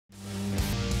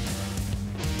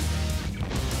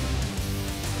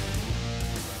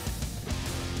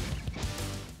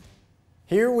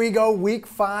Here we go, week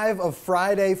 5 of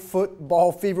Friday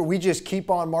Football Fever. We just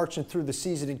keep on marching through the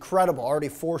season. Incredible. Already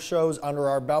 4 shows under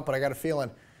our belt, but I got a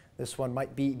feeling this one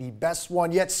might be the best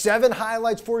one yet. 7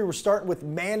 highlights for you. We're starting with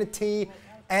Manatee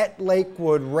at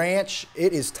Lakewood Ranch.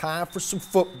 It is time for some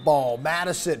football.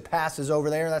 Madison passes over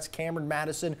there. That's Cameron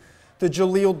Madison to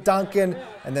Jaleel Duncan.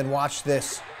 And then watch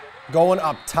this. Going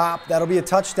up top, that'll be a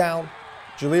touchdown.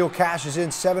 Jaleel cashes in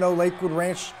 7-0 Lakewood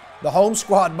Ranch. The home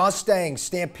squad Mustangs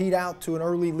stampede out to an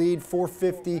early lead,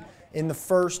 4:50 in the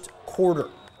first quarter.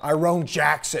 Iron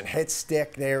Jackson hits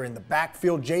stick there in the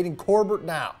backfield. Jaden Corbett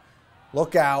now.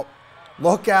 Look out.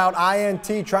 Look out.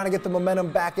 INT trying to get the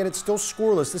momentum back in. It's still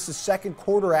scoreless. This is second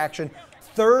quarter action.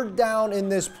 3rd down in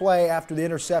this play after the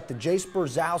intercepted. Jace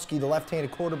Brzezowski, the left-handed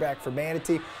quarterback for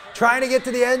Manatee, trying to get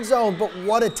to the end zone, but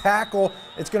what a tackle.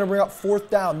 It's going to bring up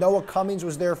 4th down. Noah Cummings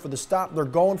was there for the stop. They're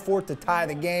going for it to tie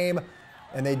the game.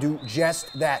 And they do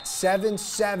just that.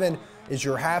 7-7 is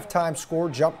your halftime score.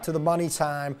 Jump to the money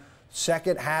time.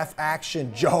 Second half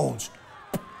action. Jones.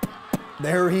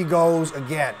 There he goes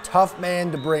again. Tough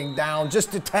man to bring down.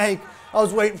 Just a tank. I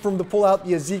was waiting for him to pull out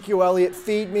the Ezekiel Elliott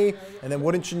feed me. And then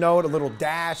wouldn't you know it, a little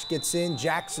dash gets in.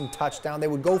 Jackson touchdown. They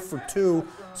would go for 2.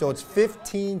 So it's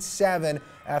 15-7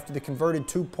 after the converted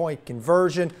 2-point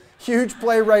conversion. Huge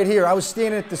play right here. I was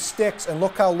standing at the sticks, and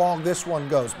look how long this one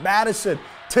goes. Madison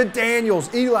to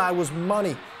Daniels. Eli was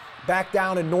money. Back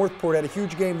down in Northport, had a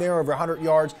huge game there, over 100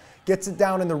 yards. Gets it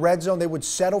down in the red zone. They would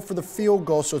settle for the field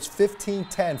goal, so it's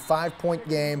 15-10, 5-point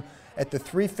game at the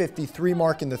 3:53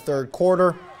 mark in the third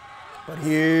quarter. But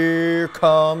here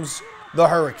comes the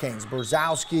Hurricanes.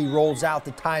 Brzezowski rolls out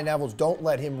to Ty Nevels. Don't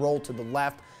let him roll to the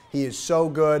left. He is so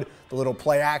good. The little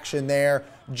play action there.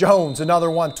 Jones,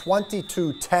 another one,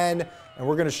 22-10. And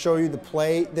we're going to show you the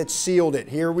play that sealed it.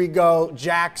 Here we go.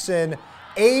 Jackson,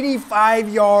 85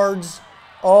 yards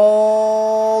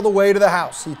all the way to the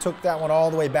house. He took that one all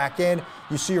the way back in.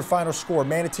 You see your final score.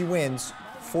 Manatee wins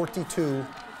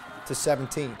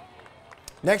 42-17.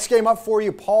 Next game up for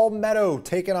you, Palmetto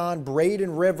taking on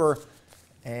Braden River.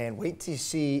 And wait till you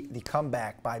see the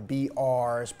comeback by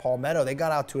BR as Palmetto. They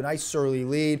got out to a nice early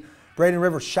lead. Braden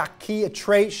River, Shakia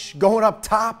Trace going up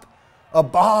top. A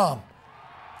bomb.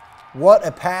 What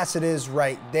a pass it is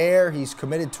right there. He's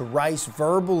committed to Rice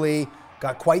verbally.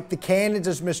 Got quite the cannons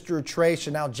as Mr. Trace.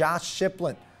 And now Josh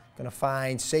Shiplin going to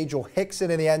find Sajal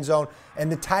Hickson in the end zone.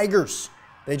 And the Tigers,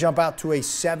 they jump out to a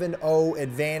 7-0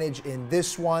 advantage in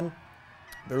this one.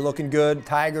 They're looking good.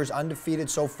 Tigers undefeated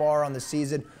so far on the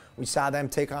season. We saw them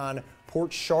take on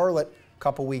Port Charlotte a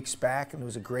couple weeks back, and it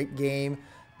was a great game.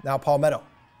 Now Palmetto,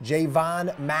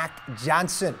 Javon Mack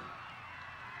Johnson.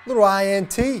 Little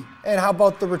INT. And how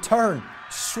about the return?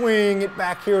 Swing it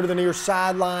back here to the near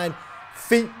sideline.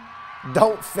 Feet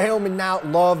don't fail me now.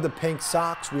 Love the pink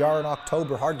socks. We are in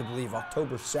October. Hard to believe.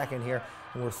 October 2nd here.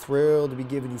 And we're thrilled to be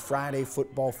giving you Friday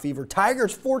Football Fever.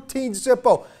 Tigers 14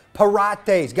 Zippo.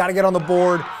 Parates got to get on the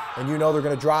board. And you know they're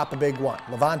going to drop a big one.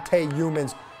 Levante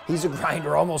Humans. He's a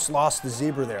grinder. Almost lost the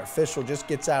zebra there. Official just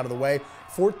gets out of the way.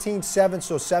 14-7,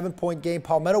 so 7-point game.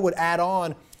 Palmetto would add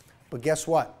on. But guess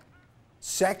what?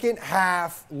 Second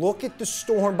half, look at the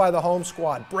storm by the home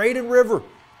squad. Braden River,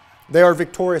 they are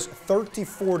victorious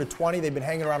 34-20. They've been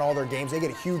hanging around all their games. They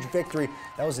get a huge victory.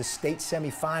 That was a state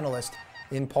semifinalist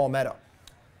in Palmetto.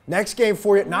 Next game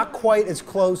for you, not quite as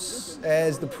close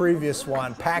as the previous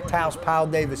one. Packed house, Powell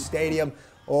Davis Stadium.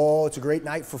 Oh, it's a great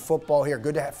night for football here.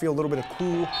 Good to feel a little bit of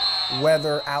cool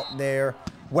weather out there.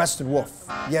 Weston Wolf,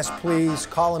 yes please.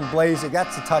 Colin Blazek,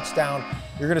 that's a touchdown.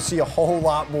 You're going to see a whole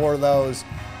lot more of those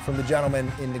from the gentleman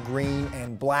in the green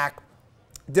and black.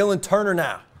 Dylan Turner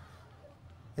now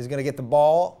is going to get the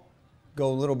ball, go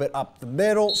a little bit up the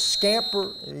middle,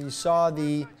 scamper. You saw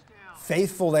the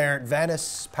faithful there at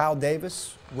Venice, Powell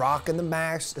Davis, rocking the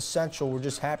Max Essential. We're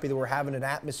just happy that we're having an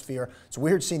atmosphere. It's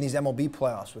weird seeing these MLB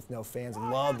playoffs with no fans. I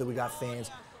love that we got fans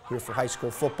here for high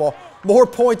school football. More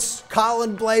points,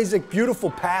 Colin Blazek, beautiful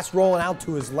pass rolling out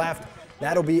to his left.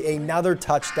 That'll be another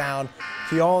touchdown.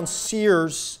 Keon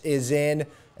Sears is in.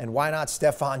 And why not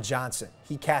Stephon Johnson?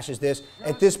 He cashes this.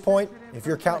 At this point, if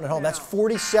you're counting at home, that's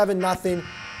 47-0.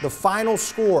 The final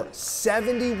score,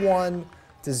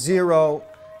 71-0.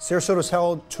 Sarasota's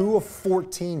held 2 of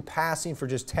 14 passing for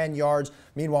just 10 yards.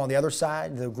 Meanwhile, on the other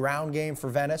side, the ground game for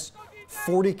Venice,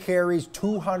 40 carries,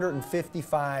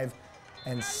 255,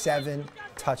 and 7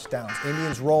 touchdowns.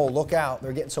 Indians roll. Look out.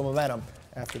 They're getting some momentum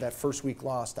after that first week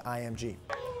loss to IMG.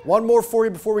 One more for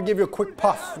you before we give you a quick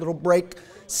puff, little break.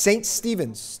 St.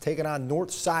 Stephen's taking on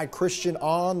Northside Christian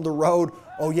on the road.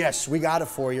 Oh, yes, we got it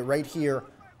for you right here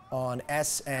on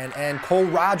SNN. Cole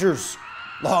Rogers,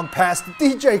 long pass to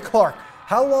DJ Clark.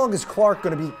 How long is Clark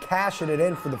going to be cashing it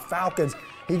in for the Falcons?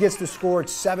 He gets the score.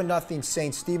 It's 7-0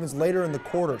 St. Stephen's. Later in the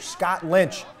quarter, Scott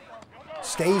Lynch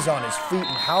stays on his feet. And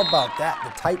how about that?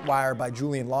 The tight wire by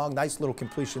Julian Long. Nice little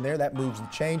completion there. That moves the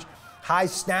change. High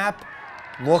snap.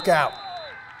 Look out.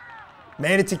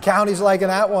 Manatee County's liking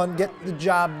that one. Get the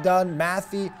job done.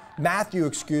 Matthew,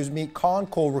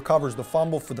 Conkle recovers the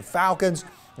fumble for the Falcons.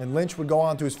 And Lynch would go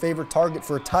on to his favorite target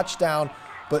for a touchdown.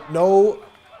 But no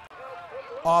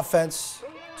offense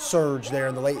surge there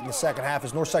in the second half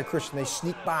as Northside Christian, they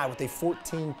sneak by with a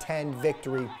 14-10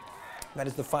 victory. That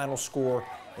is the final score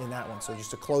in that one. So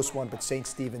just a close one, but St.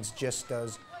 Stephen's just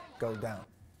does go down.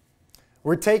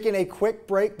 We're taking a quick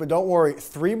break, but don't worry,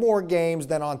 3 more games.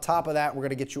 Then on top of that, we're going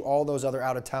to get you all those other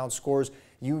out-of-town scores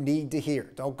you need to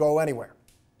hear. Don't go anywhere.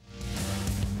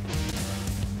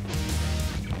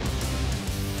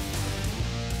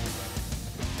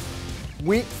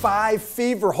 Week 5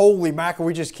 fever, holy mackerel.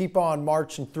 We just keep on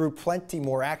marching through. Plenty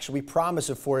more action. We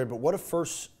promise it for you, but what a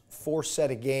first 4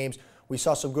 set of games. We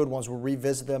saw some good ones. We'll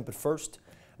revisit them, but first,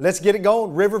 let's get it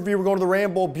going. Riverview, we're going to the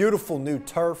Rambo. Beautiful new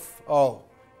turf. Oh,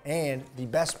 and the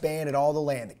best band in all the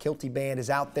land. The Kilty Band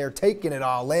is out there taking it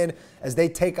all in as they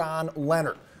take on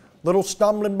Leonard. Little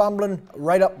stumbling, bumbling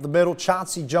right up the middle.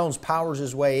 Chauncey Jones powers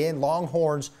his way in.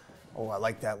 Longhorns. Oh, I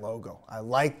like that logo. I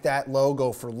like that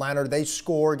logo for Leonard. They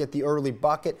score, get the early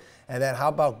bucket, and then how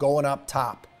about going up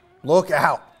top? Look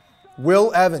out.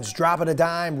 Will Evans dropping a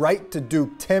dime right to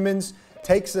Duke Timmons.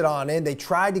 Takes it on in. They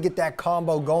tried to get that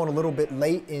combo going a little bit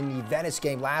late in the Venice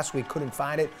game last week. Couldn't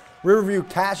find it. Riverview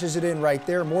cashes it in right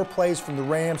there. More plays from the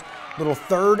Rams. Little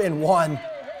 3rd and 1,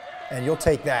 and you'll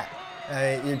take that.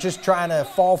 You're just trying to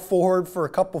fall forward for a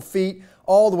couple feet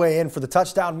all the way in for the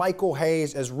touchdown. Michael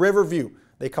Hayes as Riverview.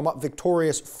 They come up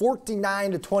victorious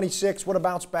 49-26. What a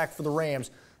bounce back for the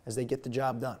Rams as they get the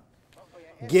job done.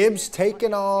 Gibbs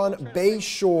taking on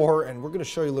Bayshore, and we're going to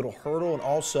show you a little hurdle and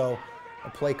also a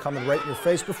play coming right in your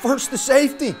face. But first, the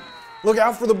safety. Look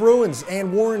out for the Bruins.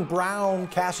 And Warren Brown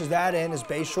cashes that in as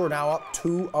Bayshore now up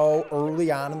 2-0 early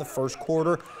on in the first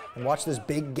quarter. And watch this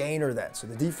big gainer then. So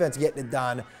the defense getting it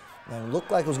done. And it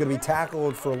looked like it was going to be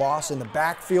tackled for a loss in the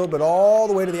backfield, but all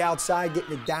the way to the outside,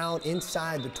 getting it down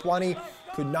inside the 20.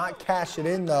 Could not cash it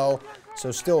in, though.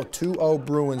 So still a 2-0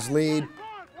 Bruins lead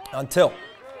until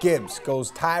Gibbs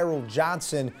goes Tyrell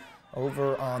Johnson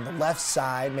over on the left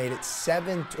side. Made it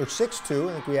 6-2.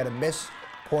 I think we had a miss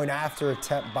point after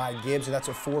attempt by Gibbs, and that's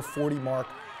a 4:40 mark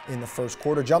in the first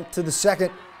quarter. Jump to the second.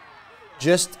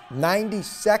 Just 90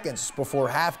 seconds before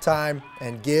halftime,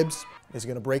 and Gibbs is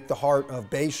going to break the heart of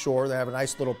Bayshore. They have a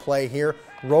nice little play here.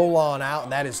 Roll on out,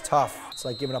 and that is tough. It's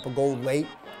like giving up a goal late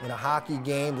in a hockey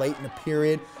game, late in the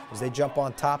period, as they jump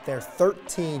on top there,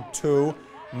 13-2.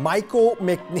 Michael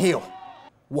McNeil.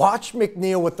 Watch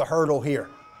McNeil with the hurdle here.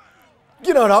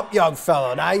 Get on up, young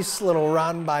fellow. Nice little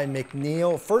run by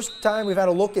McNeil. First time we've had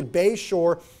a look at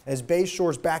Bayshore as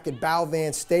Bayshore's back at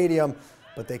Balvan Stadium,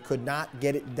 but they could not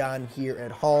get it done here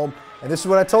at home. And this is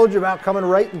what I told you about, coming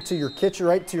right into your kitchen,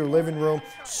 right to your living room.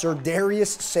 Sir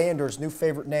Darius Sanders, new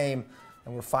favorite name.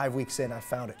 And we're 5 weeks in, I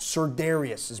found it. Sir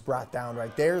Darius is brought down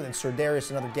right there. Then Sir Darius,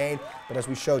 another gain. But as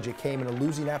we showed you, it came in a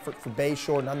losing effort for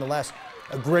Bayshore. Nonetheless,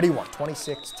 a gritty one.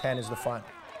 26-10 is the final.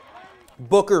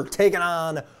 Booker taking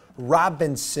on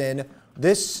Robinson.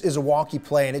 This is a wonky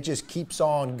play, and it just keeps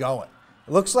on going.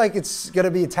 It looks like it's going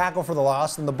to be a tackle for the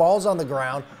loss, and the ball's on the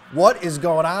ground. What is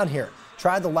going on here?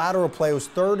 Tried the lateral play. It was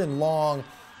 3rd and long,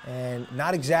 and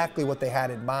not exactly what they had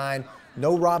in mind.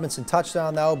 No Robinson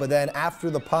touchdown, though, but then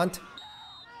after the punt,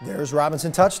 there's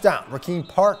Robinson touchdown. Rakeem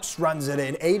Parks runs it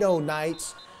in. 8-0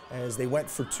 Knights as they went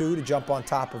for 2 to jump on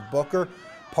top of Booker.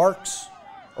 Parks,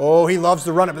 oh, he loves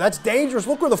to run it, but that's dangerous.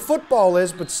 Look where the football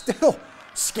is, but still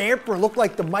scamper. Looked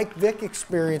like the Mike Vick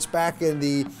experience back in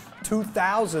the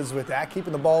 2000s with that,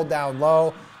 keeping the ball down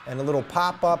low. And a little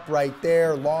pop-up right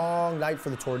there. Long night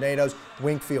for the Tornadoes.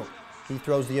 Wingfield, he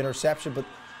throws the interception, but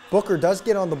Booker does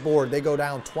get on the board. They go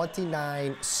down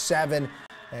 29-7.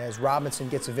 As Robinson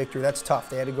gets a victory. That's tough.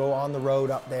 They had to go on the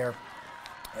road up there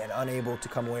and unable to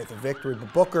come away with a victory.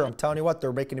 But Booker, I'm telling you what,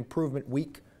 they're making improvement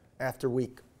week after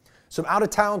week. Some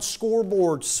out-of-town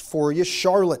scoreboards for you.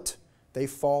 Charlotte, they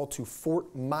fall to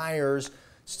Fort Myers.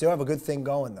 Still have a good thing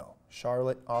going, though.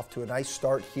 Charlotte off to a nice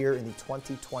start here in the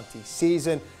 2020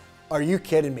 season. Are you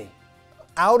kidding me?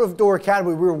 Out of Door Academy,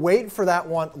 we were waiting for that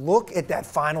one. Look at that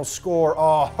final score.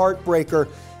 Oh, heartbreaker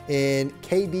in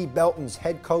KB Belton's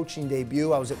head coaching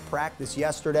debut. I was at practice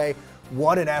yesterday.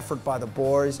 What an effort by the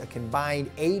boys. A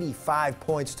combined 85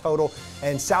 points total.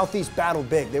 And Southeast battled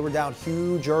big. They were down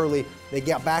huge early. They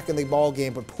got back in the ball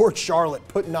game, but poor Charlotte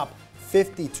putting up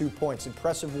 52 points.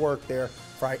 Impressive work there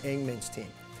for Ingman's team.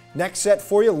 Next set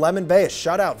for you, Lemon Bay, a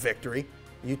shutout victory.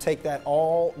 You take that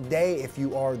all day if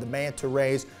you are the Manta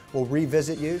Rays. We'll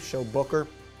revisit you, show Booker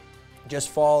just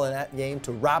fall in that game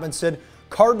to Robinson.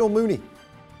 Cardinal Mooney,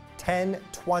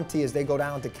 10-20 as they go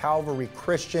down to Calvary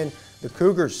Christian. The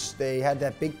Cougars, they had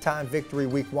that big-time victory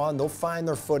week 1. They'll find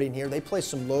their footing here. They play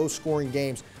some low-scoring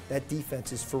games. That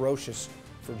defense is ferocious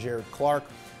for Jared Clark.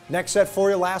 Next set for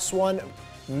you, last one,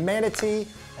 Manatee,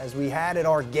 as we had in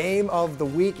our game of the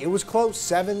week. It was close.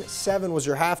 7-7 was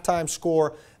your halftime score.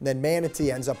 And then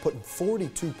Manatee ends up putting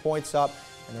 42 points up,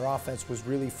 and their offense was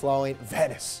really flowing.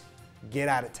 Venice, get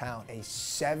out of town. A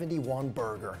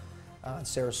 71-burger in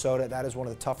Sarasota. That is one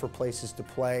of the tougher places to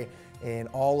play in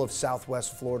all of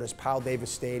Southwest Florida's Powell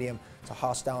Davis Stadium. It's a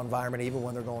hostile environment, even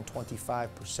when they're going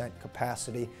 25%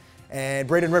 capacity. And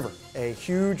Braden River, a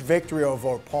huge victory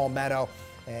over Palmetto,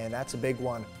 and that's a big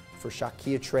one for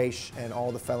Shakia Trace and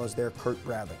all the fellas there, Kurt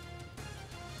Bradley.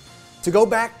 To go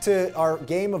back to our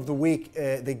game of the week,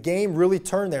 the game really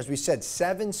turned there. As we said,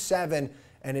 7-7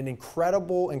 and an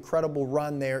incredible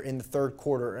run there in the third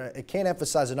quarter. I can't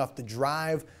emphasize enough the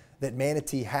drive that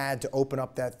Manatee had to open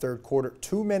up that third quarter.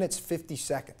 2 minutes, 50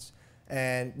 seconds.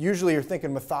 And usually you're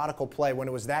thinking methodical play. When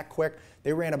it was that quick,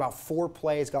 they ran about 4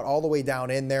 plays, got all the way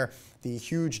down in there. The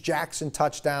huge Jackson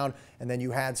touchdown, and then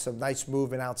you had some nice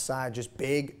movement outside, just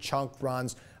big chunk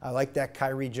runs. I like that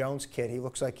Kyrie Jones kid. He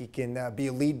looks like he can be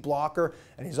a lead blocker,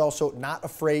 and he's also not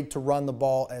afraid to run the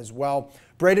ball as well.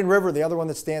 Braden River, the other one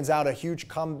that stands out, a huge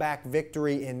comeback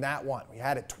victory in that one. We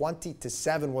had it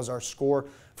 20-7 was our score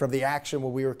from the action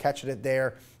when we were catching it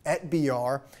there at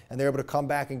BR, and they're able to come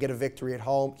back and get a victory at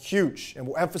home. Huge. And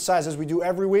we'll emphasize, as we do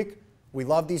every week, we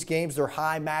love these games. They're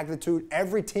high magnitude.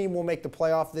 Every team will make the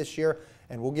playoff this year,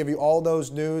 and we'll give you all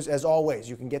those news. As always,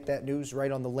 you can get that news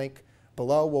right on the link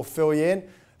below. We'll fill you in.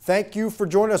 Thank you for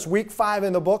joining us. Week 5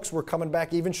 in the books. We're coming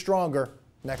back even stronger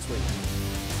next week.